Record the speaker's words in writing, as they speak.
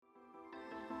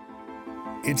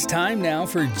It's time now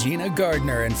for Gina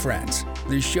Gardner and Friends,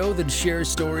 the show that shares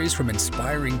stories from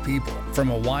inspiring people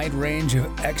from a wide range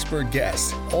of expert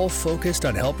guests, all focused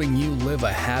on helping you live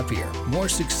a happier, more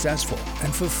successful,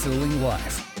 and fulfilling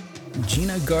life.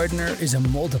 Gina Gardner is a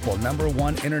multiple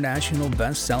 #1 international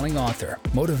best-selling author,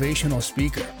 motivational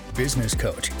speaker, business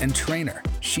coach, and trainer.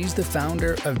 She's the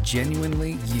founder of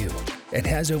Genuinely You and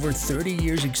has over 30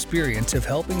 years experience of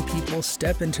helping people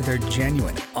step into their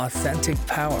genuine, authentic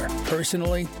power,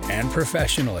 personally and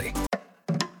professionally.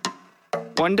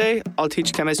 One day, I'll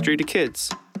teach chemistry to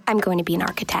kids. I'm going to be an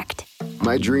architect.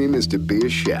 My dream is to be a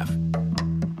chef.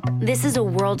 This is a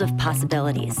world of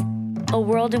possibilities. A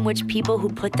world in which people who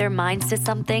put their minds to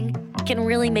something can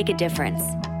really make a difference.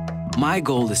 My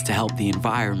goal is to help the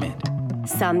environment.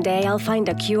 Someday I'll find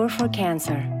a cure for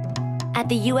cancer. At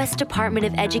the U.S. Department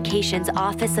of Education's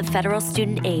Office of Federal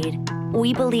Student Aid,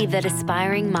 we believe that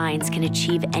aspiring minds can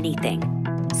achieve anything.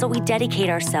 So we dedicate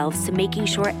ourselves to making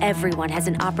sure everyone has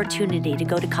an opportunity to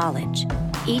go to college.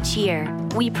 Each year,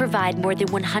 we provide more than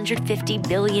 $150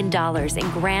 billion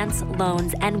in grants,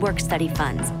 loans, and work-study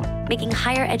funds, making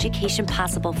higher education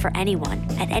possible for anyone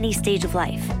at any stage of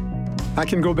life. I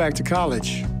can go back to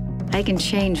college. I can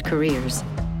change careers.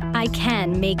 I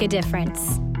can make a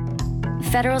difference.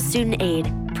 Federal Student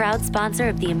Aid, proud sponsor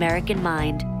of the American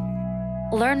Mind.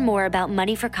 Learn more about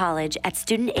money for college at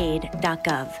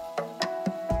studentaid.gov.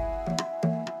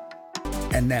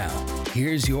 And now,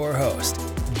 here's your host,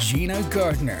 Gina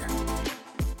Gardner.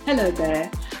 Hello there,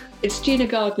 it's Gina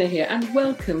Gardner here, and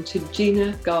welcome to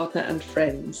Gina Gardner and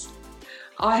Friends.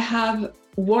 I have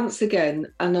once again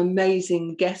an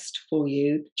amazing guest for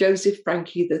you, Joseph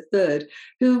Franke III,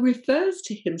 who refers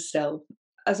to himself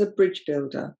as a bridge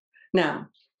builder. Now,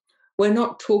 we're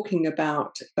not talking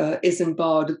about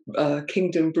Isambard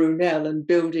Kingdom Brunel and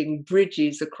building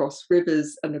bridges across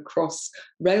rivers and across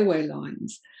railway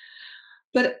lines.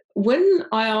 But when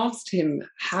I asked him,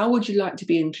 how would you like to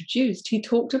be introduced? He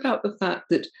talked about the fact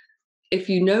that if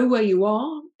you know where you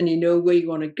are and you know where you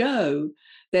want to go,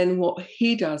 then what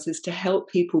he does is to help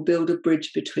people build a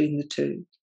bridge between the two.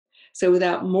 So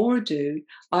without more ado,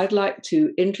 I'd like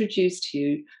to introduce to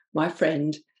you my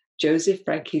friend, Joseph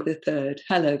Franke III.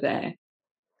 Hello there.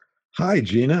 Hi,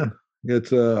 Gina.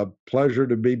 It's a pleasure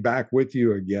to be back with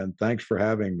you again. Thanks for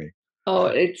having me. Oh,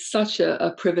 it's such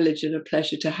a privilege and a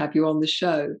pleasure to have you on the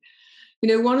show. You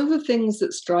know, one of the things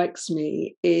that strikes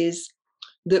me is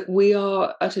that we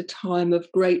are at a time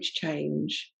of great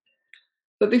change.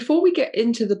 But before we get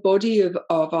into the body of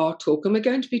our talk, and we're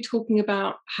going to be talking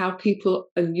about how people,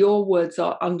 and your words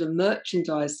are, under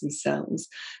merchandise themselves,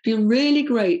 it'd be really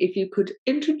great if you could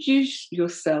introduce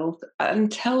yourself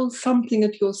and tell something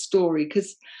of your story,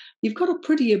 because you've got a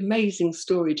pretty amazing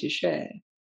story to share.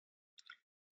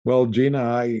 Well, Gina,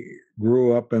 I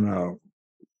grew up in a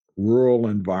rural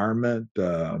environment,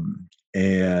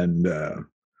 and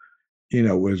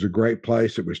it was a great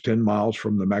place. It was 10 miles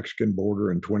from the Mexican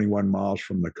border and 21 miles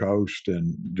from the coast.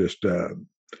 And just,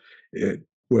 it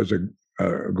was a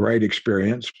great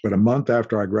experience. But a month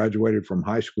after I graduated from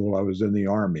high school, I was in the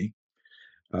Army.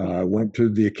 I went to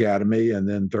the academy, and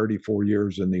then 34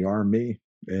 years in the Army,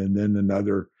 and then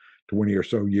another 20 or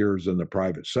so years in the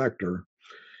private sector.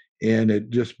 And it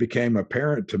just became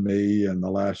apparent to me in the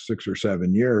last 6 or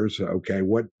 7 years, okay,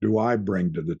 what do I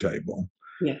bring to the table?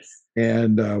 Yes.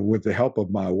 And with the help of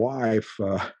my wife,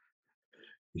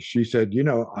 she said,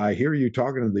 I hear you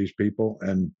talking to these people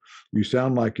and you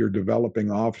sound like you're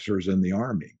developing officers in the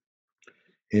Army.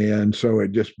 And so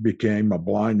it just became a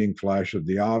blinding flash of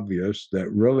the obvious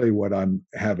that really what I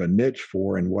have a niche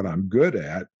for and what I'm good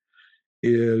at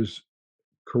is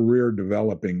career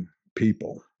developing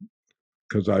people,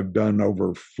 because I've done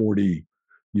over 40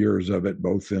 years of it,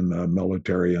 both in the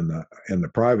military and the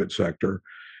private sector.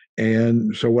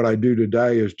 And so what I do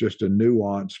today is just a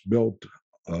nuance built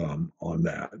on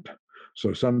that.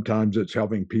 So sometimes it's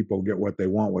helping people get what they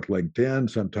want with LinkedIn.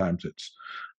 Sometimes it's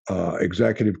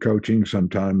executive coaching.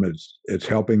 Sometimes it's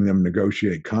helping them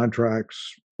negotiate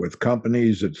contracts with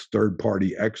companies. It's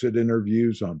third-party exit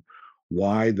interviews on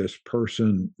why this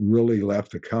person really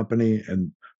left the company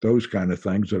and those kind of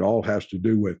things. It all has to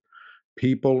do with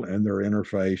people and their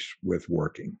interface with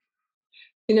working.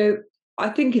 I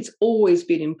think it's always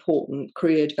been important,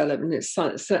 career development. It's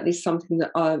certainly something that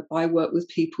I work with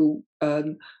people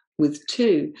with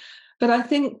too. But I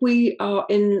think we are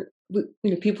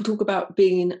people talk about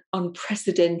being in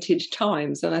unprecedented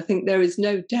times. And I think there is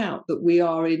no doubt that we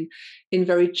are in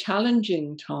very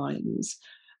challenging times.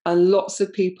 And lots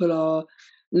of people are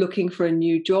looking for a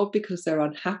new job because they're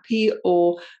unhappy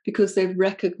or because they've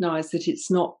recognized that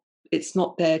it's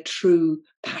not their true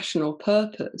passion or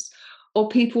purpose. or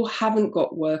people haven't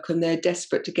got work and they're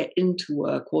desperate to get into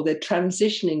work, or they're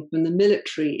transitioning from the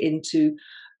military into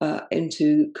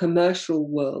commercial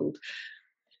world.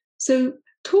 So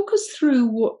talk us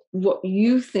through what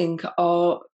you think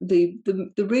are the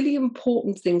really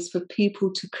important things for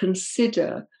people to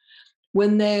consider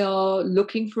when they are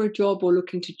looking for a job or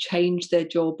looking to change their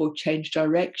job or change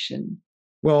direction.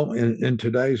 Well, in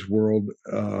today's world,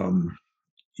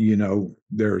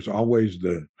 there's always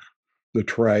the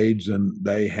trades, and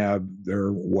they have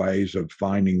their ways of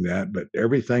finding that. But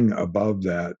everything above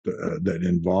that that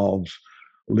involves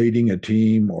leading a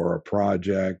team or a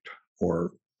project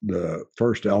or the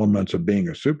first elements of being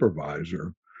a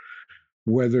supervisor,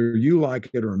 whether you like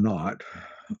it or not,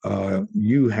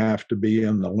 you have to be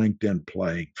in the LinkedIn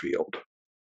playing field.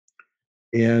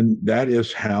 And that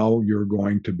is how you're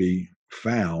going to be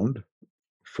found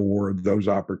for those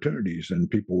opportunities. And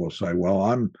people will say, well,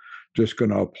 I'm just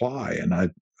going to apply. And I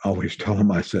always tell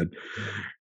them, I said,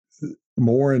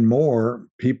 more and more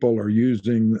people are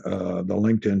using the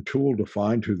LinkedIn tool to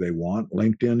find who they want.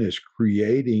 LinkedIn is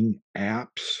creating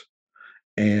apps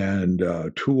and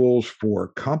tools for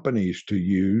companies to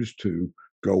use to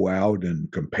go out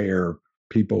and compare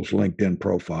people's LinkedIn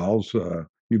profiles.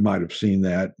 You might have seen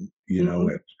that,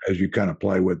 as you kind of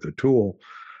play with the tool.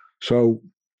 So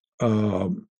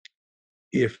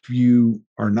if you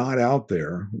are not out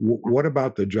there, what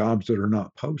about the jobs that are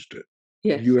not posted?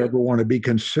 Yes. Do you ever want to be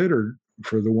considered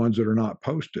for the ones that are not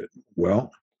posted?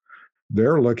 Well,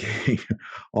 they're looking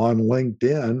on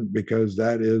LinkedIn because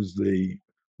that is the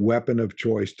weapon of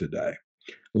choice today.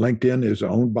 LinkedIn is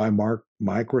owned by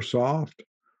Microsoft.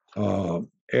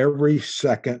 Every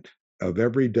second of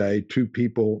every day, 2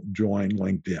 people join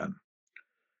LinkedIn.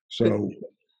 So,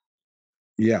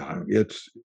 yeah, it's,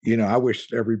 I wish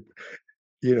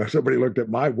somebody looked at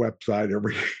my website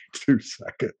every 2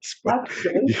 seconds.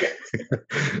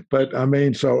 But I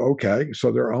mean, so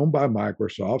they're owned by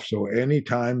Microsoft. So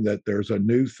anytime that there's a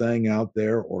new thing out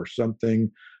there or something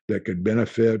that could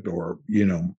benefit or,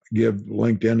 give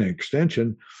LinkedIn an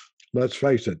extension, let's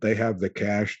face it, they have the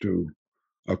cash to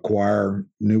acquire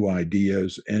new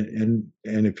ideas. And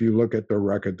if you look at the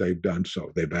record, they've done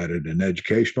so. They've added an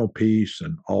educational piece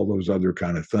and all those other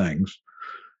kind of things.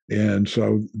 And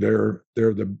so they're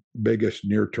the biggest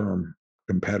near-term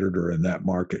competitor in that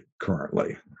market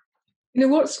currently.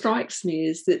 What strikes me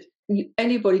is that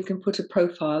anybody can put a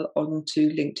profile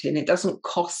onto LinkedIn. It doesn't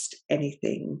cost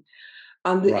anything.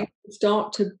 And that you can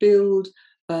start to build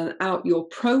out your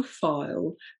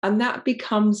profile, and that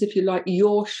becomes, if you like,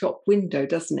 your shop window,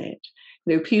 doesn't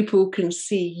it? People can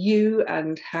see you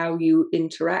and how you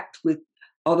interact with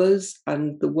others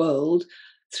and the world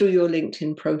through your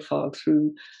LinkedIn profile,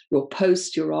 through your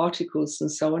posts, your articles, and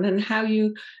so on, and how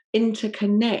you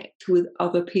interconnect with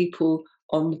other people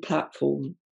on the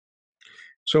platform.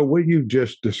 So what you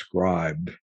just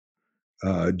described,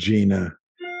 Gina,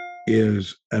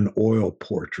 is an oil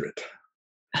portrait.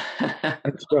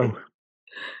 So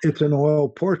it's an oil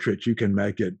portrait. You can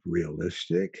make it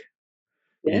realistic.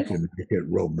 Yes. You can make it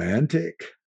romantic.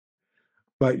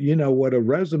 But what a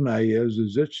resume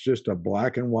is it's just a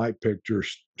black and white picture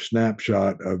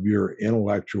snapshot of your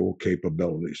intellectual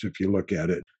capabilities, if you look at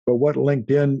it. But what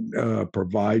LinkedIn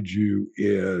provides you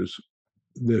is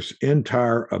this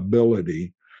entire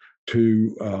ability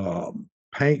to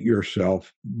paint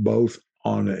yourself both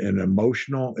on an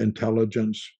emotional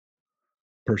intelligence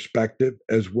perspective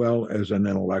as well as an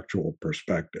intellectual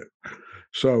perspective.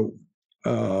 So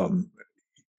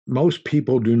most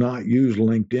people do not use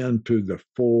LinkedIn to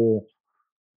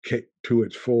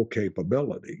its full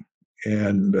capability,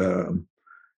 and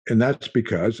that's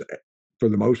because, for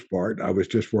the most part, I was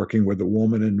just working with a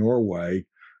woman in Norway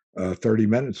 30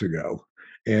 minutes ago,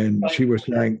 and she was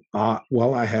saying,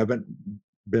 "Well, I haven't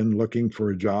been looking for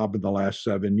a job in the last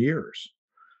 7 years."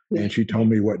 And she told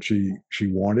me what she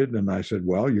wanted, and I said,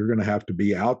 "Well, you're going to have to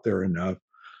be out there enough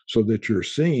so that you're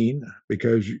seen,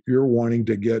 because you're wanting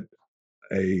to get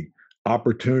a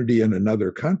opportunity in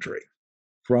another country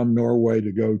from Norway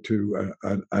to go to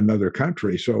another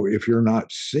country. So if you're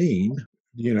not seen,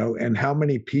 and how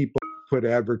many people put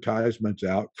advertisements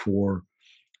out for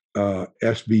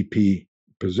SVP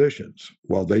positions?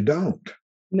 Well, they don't.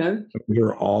 No.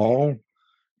 They're all,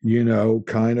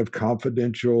 kind of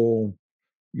confidential,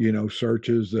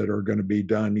 searches that are going to be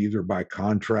done either by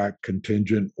contract,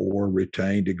 contingent, or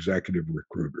retained executive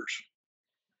recruiters.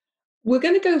 We're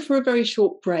going to go for a very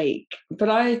short break, but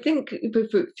I think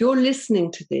if you're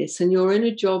listening to this and you're in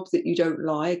a job that you don't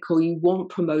like, or you want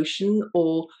promotion,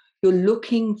 or you're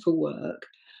looking for work,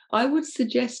 I would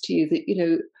suggest to you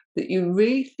that, that you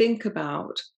really think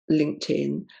about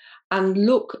LinkedIn and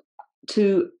look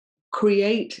to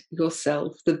create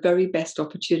yourself the very best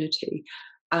opportunity.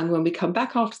 And when we come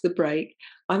back after the break,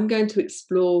 I'm going to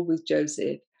explore with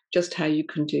Joseph just how you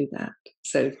can do that.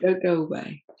 So don't go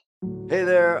away. Hey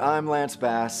there, I'm Lance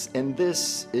Bass, and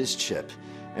this is CHIP.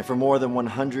 And for more than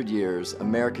 100 years,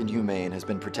 American Humane has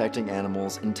been protecting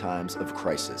animals in times of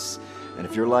crisis. And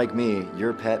if you're like me,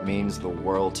 your pet means the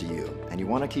world to you, and you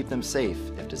want to keep them safe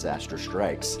if disaster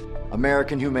strikes.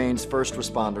 American Humane's first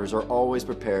responders are always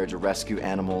prepared to rescue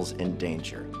animals in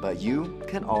danger, but you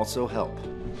can also help.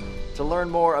 To learn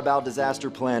more about disaster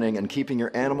planning and keeping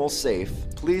your animals safe,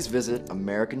 please visit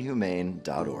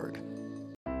AmericanHumane.org.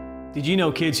 Did you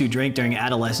know kids who drink during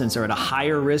adolescence are at a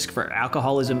higher risk for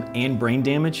alcoholism and brain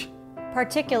damage?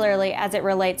 Particularly as it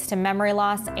relates to memory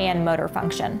loss and motor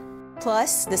function.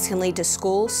 Plus, this can lead to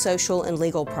school, social, and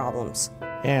legal problems.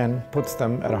 And puts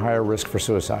them at a higher risk for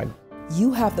suicide.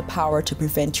 You have the power to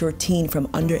prevent your teen from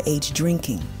underage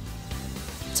drinking.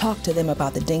 Talk to them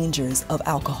about the dangers of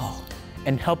alcohol.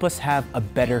 And help us have a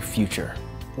better future.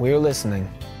 We're listening.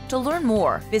 To learn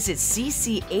more, visit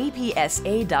ccapsa.org.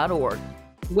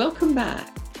 Welcome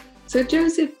back. So,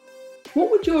 Joseph, what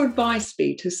would your advice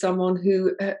be to someone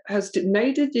who has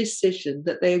made a decision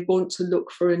that they want to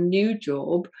look for a new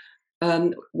job,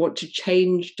 want to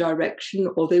change direction,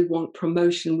 or they want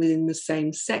promotion within the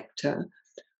same sector?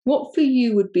 What for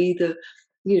you would be the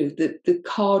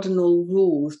cardinal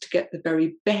rules to get the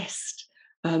very best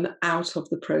out of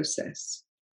the process?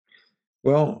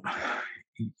 Well,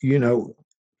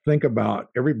 think about,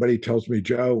 everybody tells me,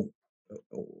 Joe,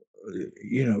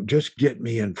 just get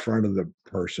me in front of the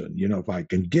person. If I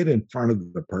can get in front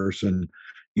of the person,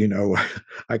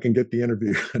 I can get the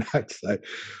interview. And I'd say,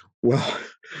 well,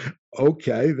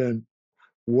 okay, then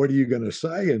what are you going to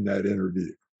say in that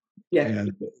interview? Yeah.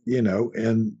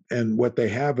 And what they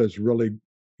have is really,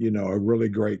 a really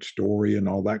great story and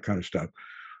all that kind of stuff.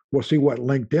 Well, see, what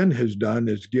LinkedIn has done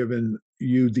is given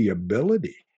you the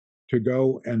ability to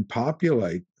go and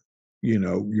populate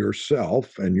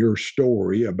yourself and your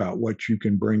story about what you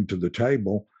can bring to the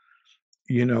table,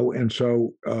 and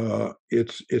so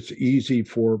it's easy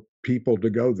for people to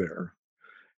go there.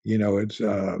 It's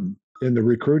in the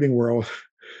recruiting world,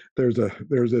 there's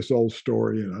this old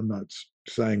story, and I'm not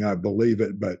saying I believe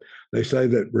it, but they say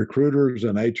that recruiters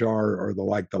and HR are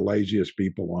the laziest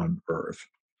people on earth.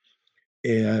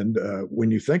 And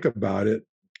when you think about it,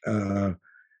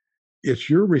 it's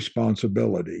your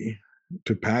responsibility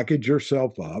to package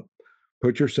yourself up,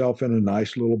 put yourself in a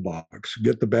nice little box,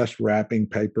 get the best wrapping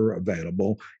paper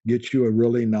available, get you a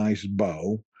really nice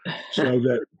bow so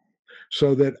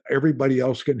that everybody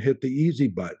else can hit the easy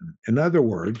button. In other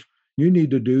words, you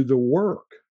need to do the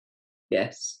work.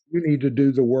 Yes. You need to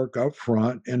do the work up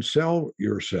front and sell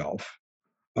yourself.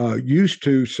 Used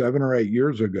to 7 or 8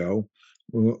 years ago,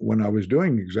 when I was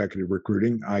doing executive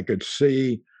recruiting, I could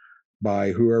see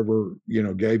by whoever,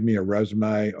 gave me a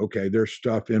resume, okay, there's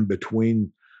stuff in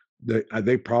between.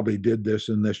 They probably did this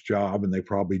in this job and they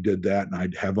probably did that. And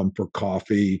I'd have them for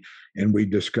coffee and we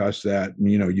discuss that. And,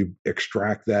 you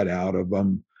extract that out of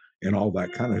them and all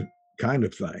that kind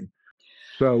of thing.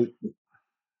 So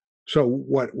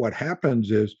what happens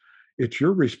is it's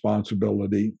your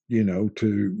responsibility,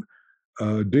 to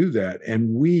do that.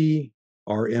 And we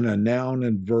are in a noun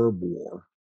and verb war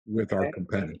with our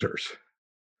competitors.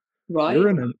 Right.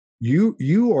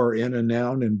 You are in a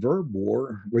noun and verb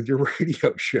war with your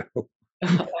radio show.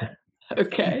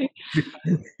 Okay.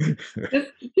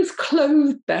 just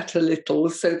clothe that a little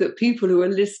so that people who are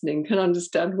listening can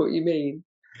understand what you mean.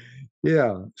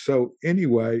 Yeah. So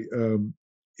anyway,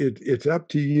 it's up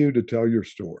to you to tell your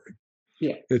story.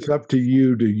 Yeah. It's up to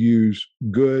you to use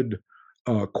good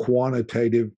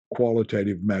qualitative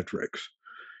metrics.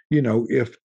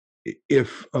 If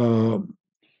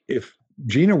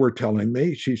Gina were telling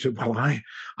me, she said, well, I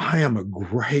am a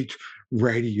great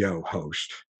radio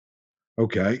host.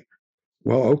 Okay.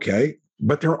 Well, okay.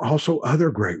 But there are also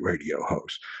other great radio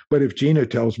hosts. But if Gina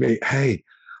tells me, hey,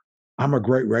 I'm a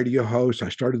great radio host, I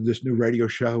started this new radio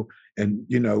show and,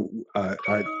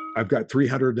 I've got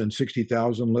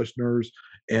 360,000 listeners.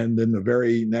 And then the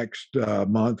very next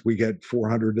month we get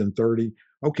 430.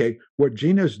 Okay. What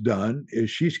Gina's done is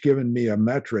she's given me a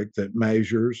metric that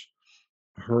measures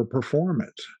her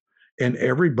performance, and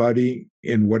everybody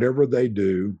in whatever they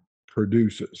do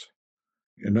produces.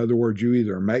 In other words, you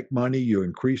either make money, you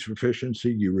increase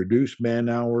efficiency, you reduce man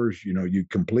hours, you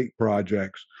complete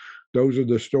projects. Those are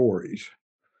the stories.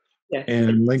 Yes.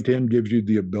 And LinkedIn gives you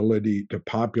the ability to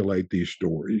populate these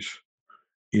stories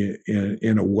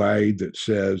in a way that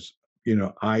says,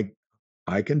 I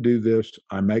can do this,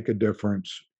 I make a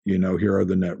difference, here are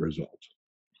the net results.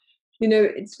 You know,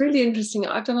 it's really interesting.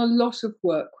 I've done a lot of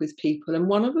work with people, and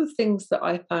one of the things that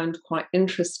I found quite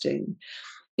interesting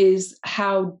is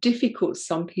how difficult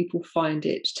some people find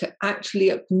it to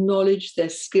actually acknowledge their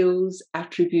skills,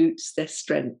 attributes, their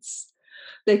strengths.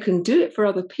 They can do it for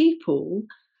other people,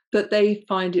 but they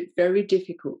find it very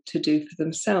difficult to do for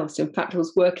themselves. In fact, I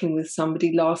was working with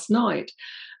somebody last night,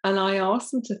 and I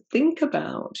asked them to think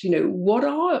about, what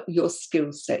are your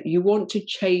skill set? You want to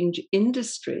change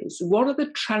industries. What are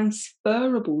the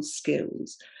transferable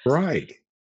skills? Right.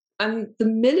 And the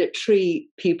military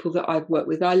people that I've worked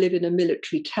with, I live in a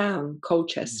military town,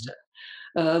 Colchester,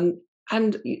 and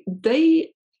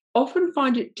they often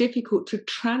find it difficult to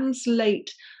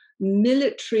translate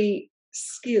military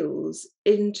skills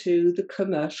into the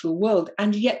commercial world,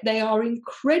 and yet they are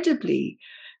incredibly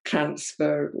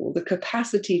transferable. The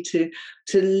capacity to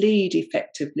lead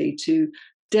effectively, to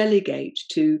delegate,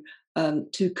 to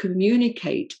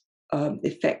communicate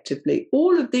effectively.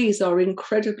 All of these are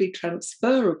incredibly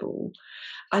transferable,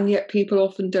 and yet people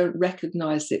often don't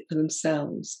recognize it for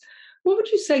themselves. What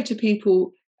would you say to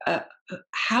people?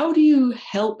 How do you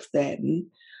help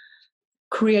them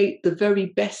create the very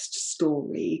best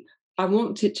story? I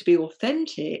want it to be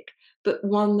authentic, but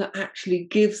one that actually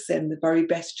gives them the very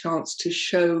best chance to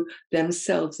show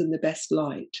themselves in the best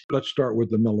light. Let's start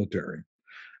with the military.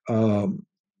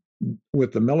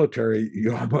 With the military,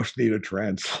 you almost need a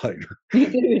translator.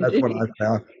 That's what I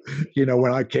found.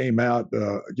 When I came out,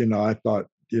 I thought,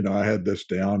 I had this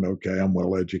down. Okay, I'm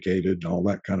well educated and all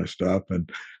that kind of stuff.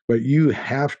 But you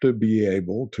have to be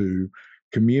able to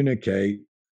communicate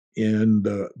in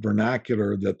the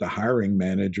vernacular that the hiring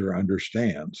manager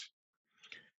understands.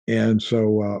 And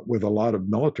so with a lot of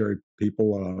military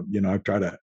people, I try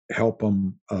to help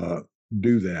them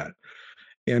do that.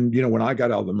 And, when I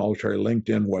got out of the military,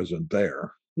 LinkedIn wasn't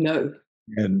there. No.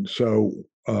 And so,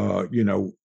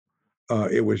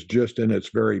 it was just in its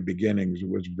very beginnings. It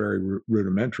was very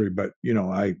rudimentary. But,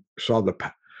 I saw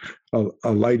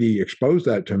a lady expose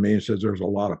that to me and says there's a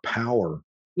lot of power.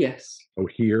 Yes.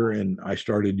 Here. And I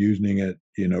started using it,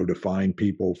 to find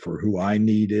people for who I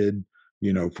needed,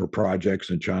 for projects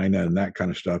in China and that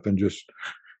kind of stuff, and just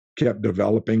kept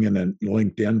developing. And then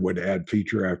LinkedIn would add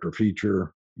feature after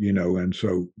feature, and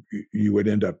so you would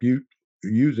end up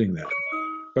using that.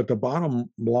 But the bottom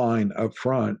line up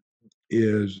front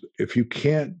is if you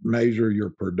can't measure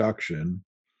your production,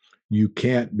 you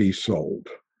can't be sold.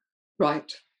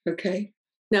 Right. Okay.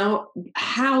 Now,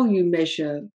 how you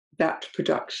measure that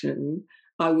production,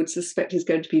 I would suspect, is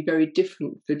going to be very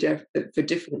different for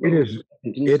different.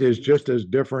 It is just as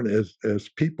different as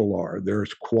people are.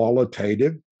 There's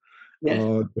qualitative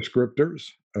descriptors.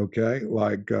 Okay,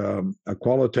 like a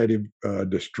qualitative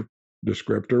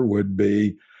descriptor would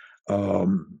be,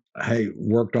 hey,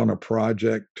 worked on a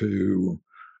project to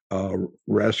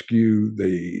rescue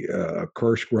the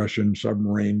Kursk Russian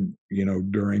submarine,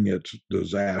 during its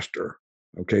disaster.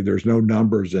 Okay, there's no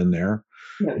numbers in there,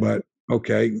 but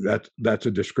okay, that's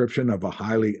a description of a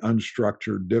highly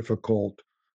unstructured, difficult,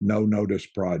 no-notice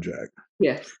project.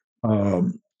 Yes.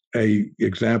 A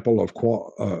example of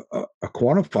a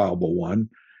quantifiable one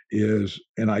is,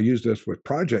 and I use this with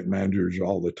project managers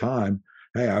all the time,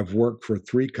 hey, I've worked for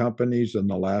 3 companies in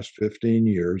the last 15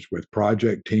 years with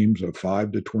project teams of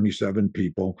 5 to 27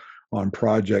 people on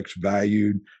projects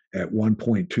valued at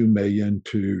 $1.2 million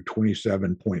to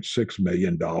 $27.6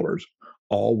 million.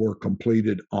 All were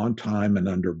completed on time and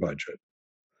under budget.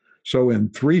 So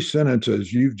in 3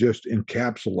 sentences, you've just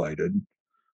encapsulated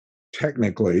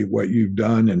technically what you've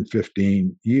done in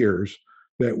 15 years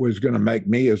that was going to make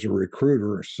me as a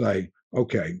recruiter say,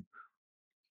 okay,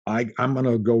 I'm going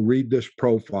to go read this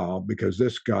profile because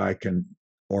this guy can,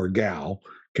 or gal,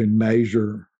 can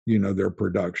measure, their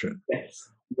production. Yes.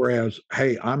 Whereas,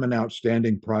 hey, I'm an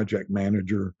outstanding project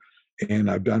manager and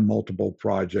I've done multiple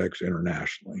projects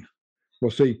internationally.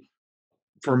 Well, see,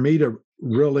 for me to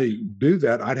really do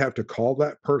that, I'd have to call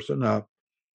that person up,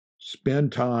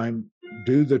 spend time,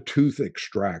 do the tooth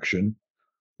extraction,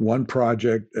 one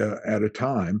project at a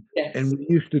time. Yes. And we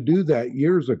used to do that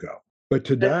years ago. But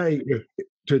today,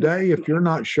 if you're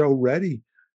not show ready,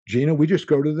 Gina, we just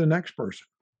go to the next person.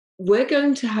 We're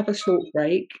going to have a short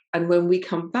break. And when we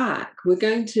come back, we're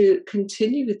going to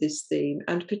continue with this theme,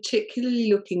 and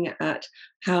particularly looking at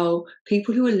how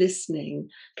people who are listening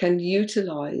can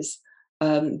utilize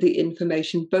the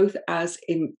information both as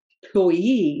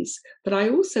employees, but I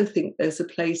also think there's a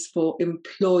place for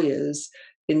employers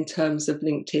in terms of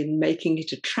LinkedIn, making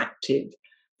it attractive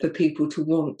for people to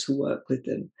want to work with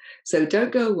them. So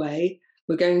don't go away.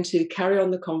 We're going to carry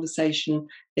on the conversation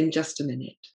in just a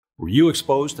minute. Were you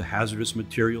exposed to hazardous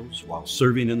materials while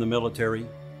serving in the military?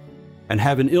 and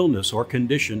have an illness or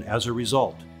condition as a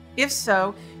result. If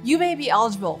so, you may be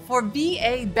eligible for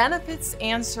VA benefits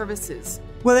and services.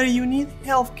 Whether you need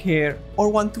health care or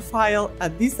want to file a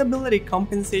disability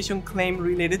compensation claim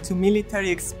related to military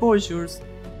exposures,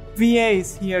 VA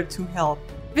is here to help.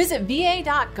 Visit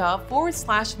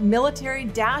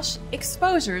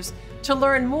va.gov/military-exposures to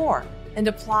learn more and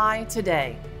apply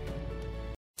today.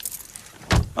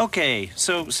 Okay,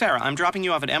 so Sarah, I'm dropping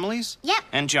you off at Emily's? Yep.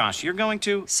 And Josh, you're going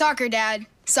to? Soccer, Dad.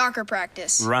 Soccer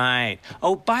practice. Right.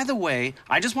 Oh, by the way,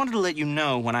 I just wanted to let you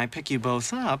know when I pick you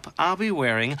both up, I'll be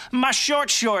wearing my short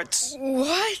shorts.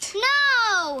 What?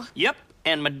 No! Yep,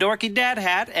 and my dorky dad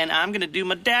hat, and I'm gonna do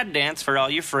my dad dance for all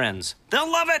your friends.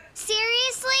 They'll love it!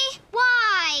 Seriously?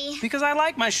 Why? Because I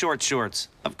like my short shorts.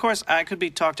 Of course, I could be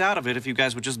talked out of it if you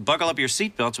guys would just buckle up your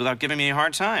seatbelts without giving me a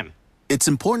hard time. It's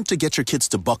important to get your kids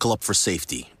to buckle up for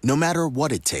safety, no matter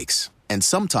what it takes. And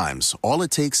sometimes, all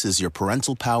it takes is your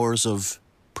parental powers of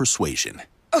persuasion.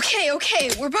 Okay,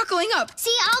 we're buckling up.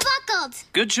 See, all buckled.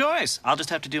 Good choice. I'll just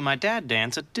have to do my dad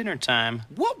dance at dinner time.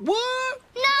 What?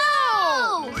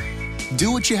 No!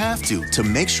 Do what you have to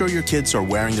make sure your kids are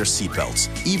wearing their seatbelts,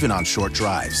 even on short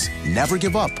drives. Never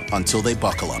give up until they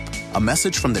buckle up. A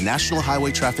message from the National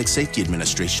Highway Traffic Safety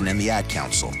Administration and the Ad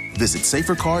Council. Visit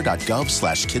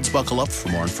safercar.gov/kidsbuckleup for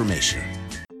more information.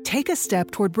 Take a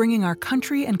step toward bringing our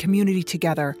country and community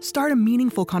together. Start a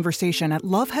meaningful conversation at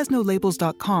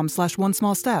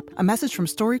lovehasnolabels.com/onesmallstep. A message from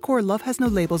StoryCorps, Love Has No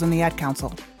Labels, and the Ad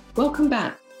Council. Welcome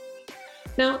back.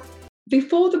 Now,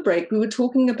 before the break, we were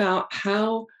talking about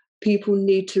how people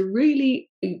need to really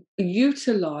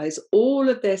utilize all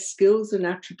of their skills and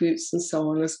attributes and so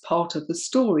on as part of the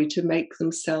story to make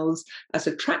themselves as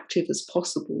attractive as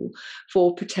possible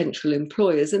for potential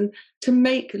employers and to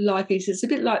make life easy. It's a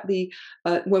bit like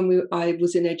when I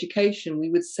was in education, we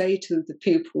would say to the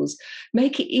pupils,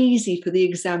 make it easy for the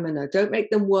examiner. Don't make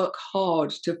them work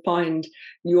hard to find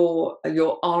your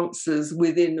answers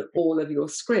within all of your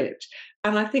script.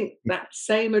 And I think that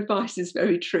same advice is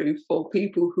very true for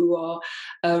people who are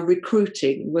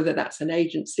recruiting, whether that's an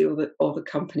agency or the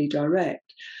company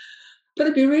direct. But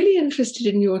I'd be really interested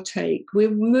in your take.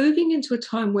 We're moving into a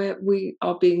time where we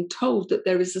are being told that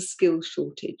there is a skills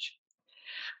shortage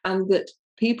and that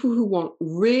people who want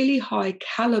really high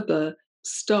caliber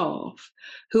staff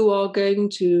who are going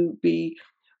to be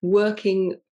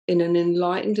working in an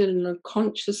enlightened and a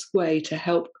conscious way to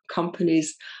help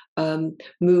companies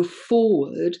move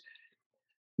forward,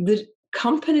 the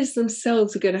companies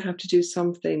themselves are going to have to do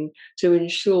something to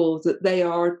ensure that they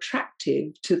are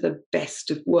attractive to the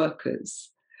best of workers.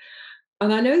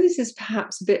 And I know this is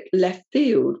perhaps a bit left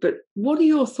field, but what are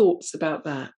your thoughts about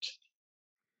that?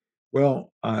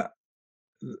 Well,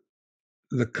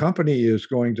 the company is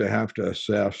going to have to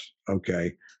assess,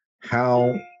 okay,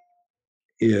 how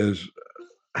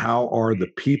are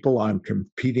the people I'm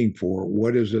competing for?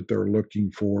 What is it they're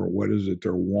looking for? What is it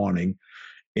they're wanting?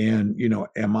 And,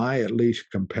 am I at least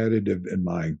competitive in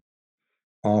my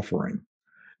offering?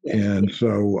 Yes. And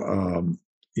so,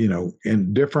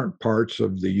 in different parts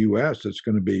of the U.S., it's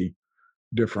going to be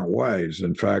different ways.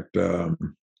 In fact,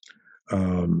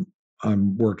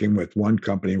 I'm working with one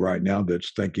company right now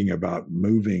that's thinking about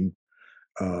moving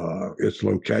its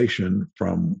location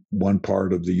from one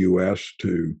part of the U.S.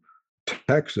 to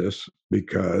Texas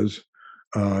because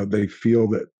they feel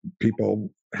that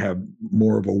people have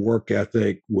more of a work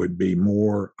ethic, would be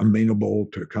more amenable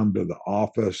to come to the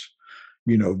office,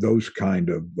 those kind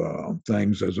of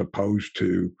things, as opposed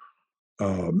to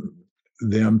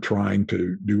them trying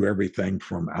to do everything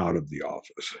from out of the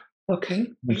office.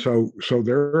 Okay. And so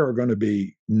there are going to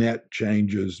be net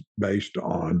changes based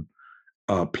on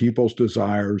people's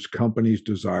desires, companies'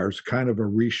 desires, kind of a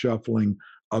reshuffling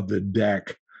of the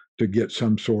deck to get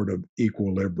some sort of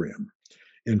equilibrium.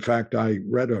 In fact, I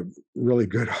read a really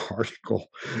good article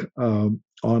on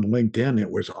LinkedIn. It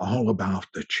was all about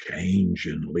the change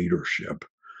in leadership,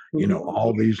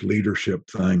 all these leadership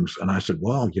things. And I said,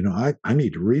 well, I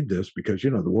need to read this because,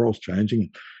 the world's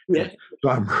changing. Yeah.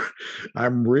 So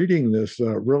I'm reading this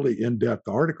really in-depth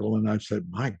article, and I said,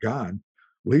 my God,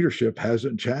 leadership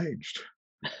hasn't changed.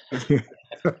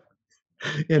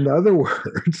 In other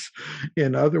words,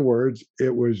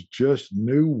 it was just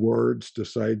new words to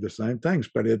say the same things.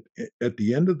 But at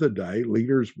the end of the day,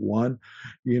 leaders,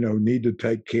 need to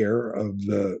take care of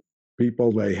the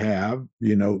people they have.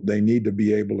 They need to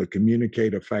be able to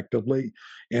communicate effectively.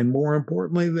 And more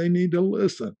importantly, they need to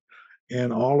listen.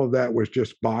 And all of that was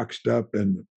just boxed up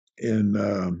in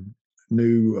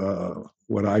new,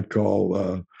 what I'd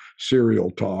call serial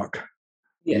talk.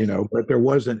 Yes. But there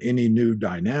wasn't any new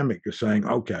dynamic of saying,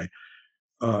 okay,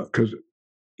 because,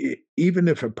 even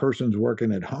if a person's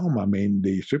working at home, I mean,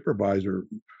 the supervisor,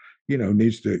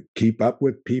 needs to keep up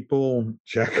with people,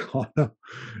 check on them,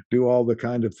 do all the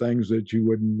kind of things that you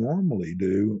would normally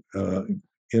do in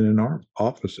an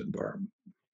office environment.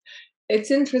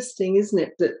 It's interesting, isn't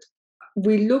it, that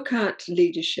we look at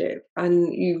leadership,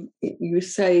 and you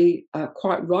say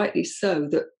quite rightly so,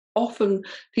 that often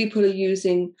people are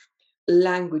using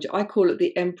language. I call it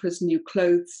the emperor's new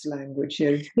clothes language.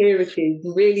 Here it is,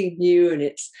 really new, and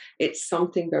it's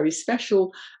something very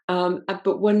special.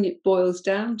 But when it boils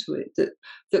down to it,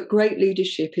 that great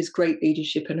leadership is great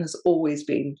leadership and has always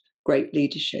been great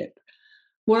leadership.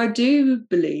 What I do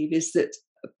believe is that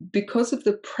because of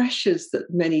the pressures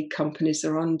that many companies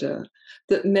are under,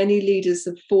 that many leaders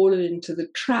have fallen into the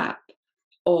trap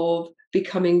of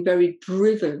becoming very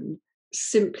driven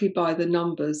simply by the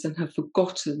numbers and have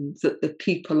forgotten that the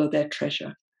people are their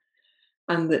treasure.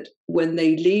 And that when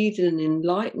they lead in an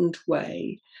enlightened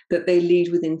way, that they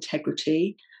lead with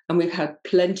integrity. And we've had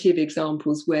plenty of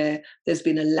examples where there's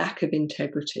been a lack of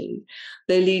integrity.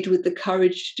 They lead with the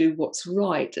courage to do what's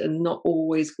right and not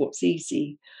always what's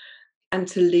easy. And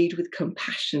to lead with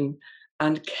compassion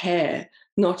and care,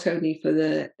 not only for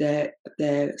their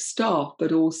staff,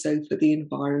 but also for the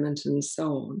environment and so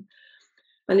on.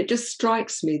 And it just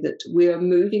strikes me that we are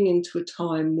moving into a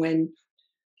time when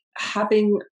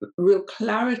having real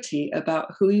clarity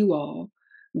about who you are,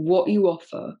 what you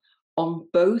offer on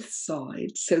both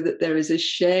sides, so that there is a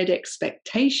shared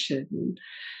expectation,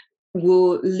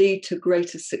 will lead to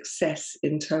greater success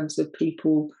in terms of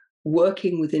people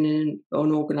working within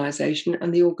an organization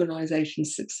and the organization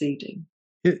succeeding.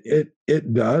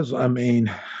 It does. I mean,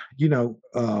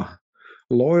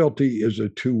 loyalty is a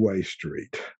two-way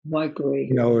street. I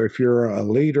agree. If you're a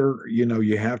leader,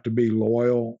 you have to be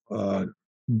loyal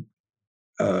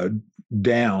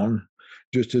down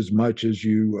just as much as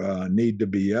you need to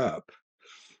be up.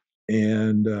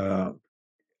 And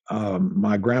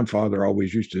my grandfather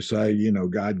always used to say,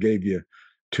 God gave you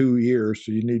 2 ears,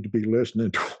 so you need to be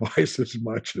listening twice as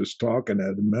much as talking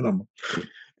at a minimum.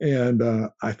 And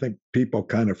I think people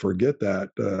kind of forget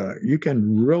that. You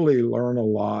can really learn a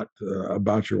lot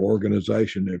about your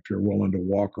organization if you're willing to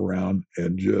walk around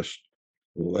and just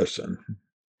listen.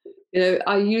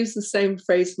 I use the same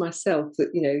phrase myself, that,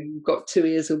 you've got 2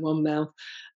 ears and 1 mouth.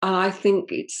 I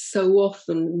think it's so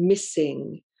often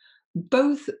missing,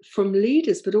 both from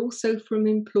leaders, but also from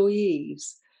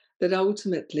employees, that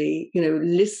ultimately,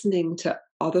 listening to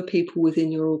other people within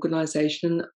your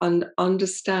organization and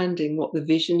understanding what the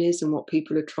vision is and what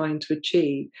people are trying to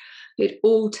achieve, it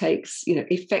all takes,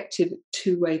 effective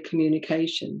two-way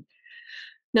communication.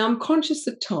 Now, I'm conscious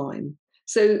of time.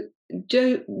 So,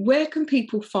 Joe, where can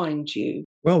people find you?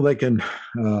 Well, they can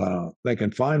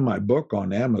find my book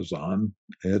on Amazon.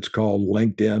 It's called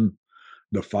LinkedIn,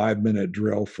 The 5-Minute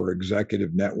Drill for Executive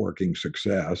Networking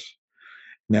Success.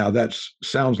 Now, that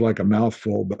sounds like a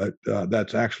mouthful, but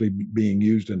that's actually being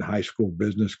used in high school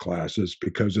business classes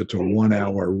because it's a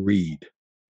 1-hour read.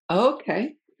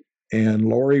 Okay. And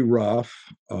Lori Ruff,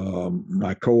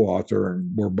 my co-author,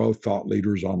 and we're both thought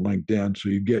leaders on LinkedIn. So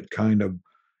you get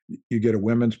a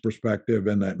women's perspective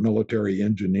and that military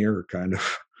engineer kind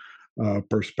of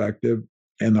perspective.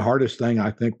 And the hardest thing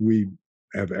I think we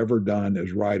have ever done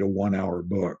is write a 1-hour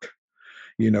book.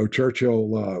 Churchill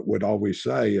would always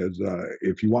say is,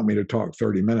 if you want me to talk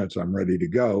 30 minutes, I'm ready to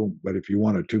go. But if you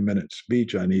want a 2-minute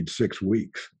speech, I need 6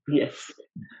 weeks. Yes.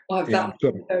 That's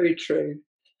very true.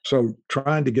 So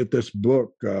trying to get this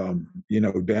book, down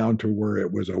to where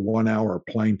it was a 1-hour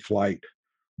plane flight,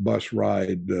 bus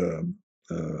ride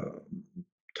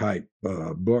type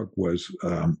book was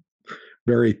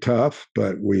very tough,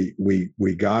 but we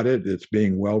got it. It's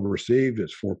being well received.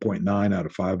 It's 4.9 out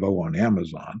of 5.0 on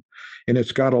Amazon. And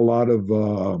it's got a lot of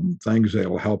things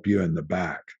that'll help you in the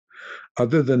back.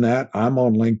 Other than that, I'm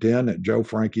on LinkedIn at Joe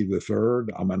Franke III.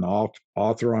 I'm an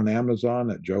author on Amazon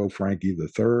at Joe Franke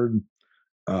III.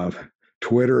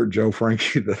 Twitter, Joe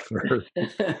Franke III.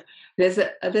 There's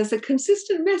a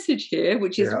consistent message here,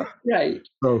 which is great.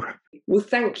 So, well,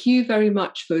 thank you very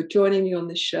much for joining me on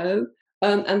the show.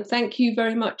 And thank you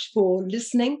very much for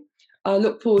listening. I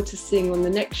look forward to seeing you on the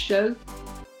next show.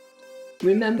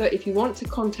 Remember, if you want to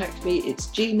contact me, it's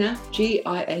Gina,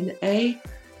 Gina,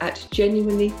 at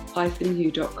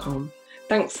genuinely-u.com.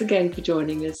 Thanks again for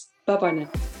joining us. Bye-bye now.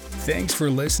 Thanks for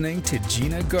listening to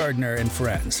Gina Gardner and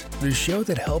Friends, the show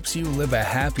that helps you live a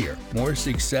happier, more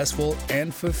successful,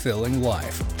 and fulfilling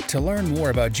life. To learn more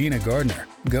about Gina Gardner,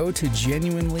 go to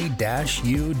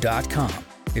genuinely-u.com.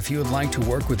 If you would like to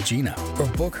work with Gina or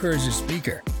book her as a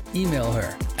speaker, email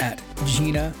her at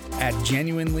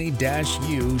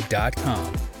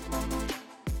gina@genuinely-u.com.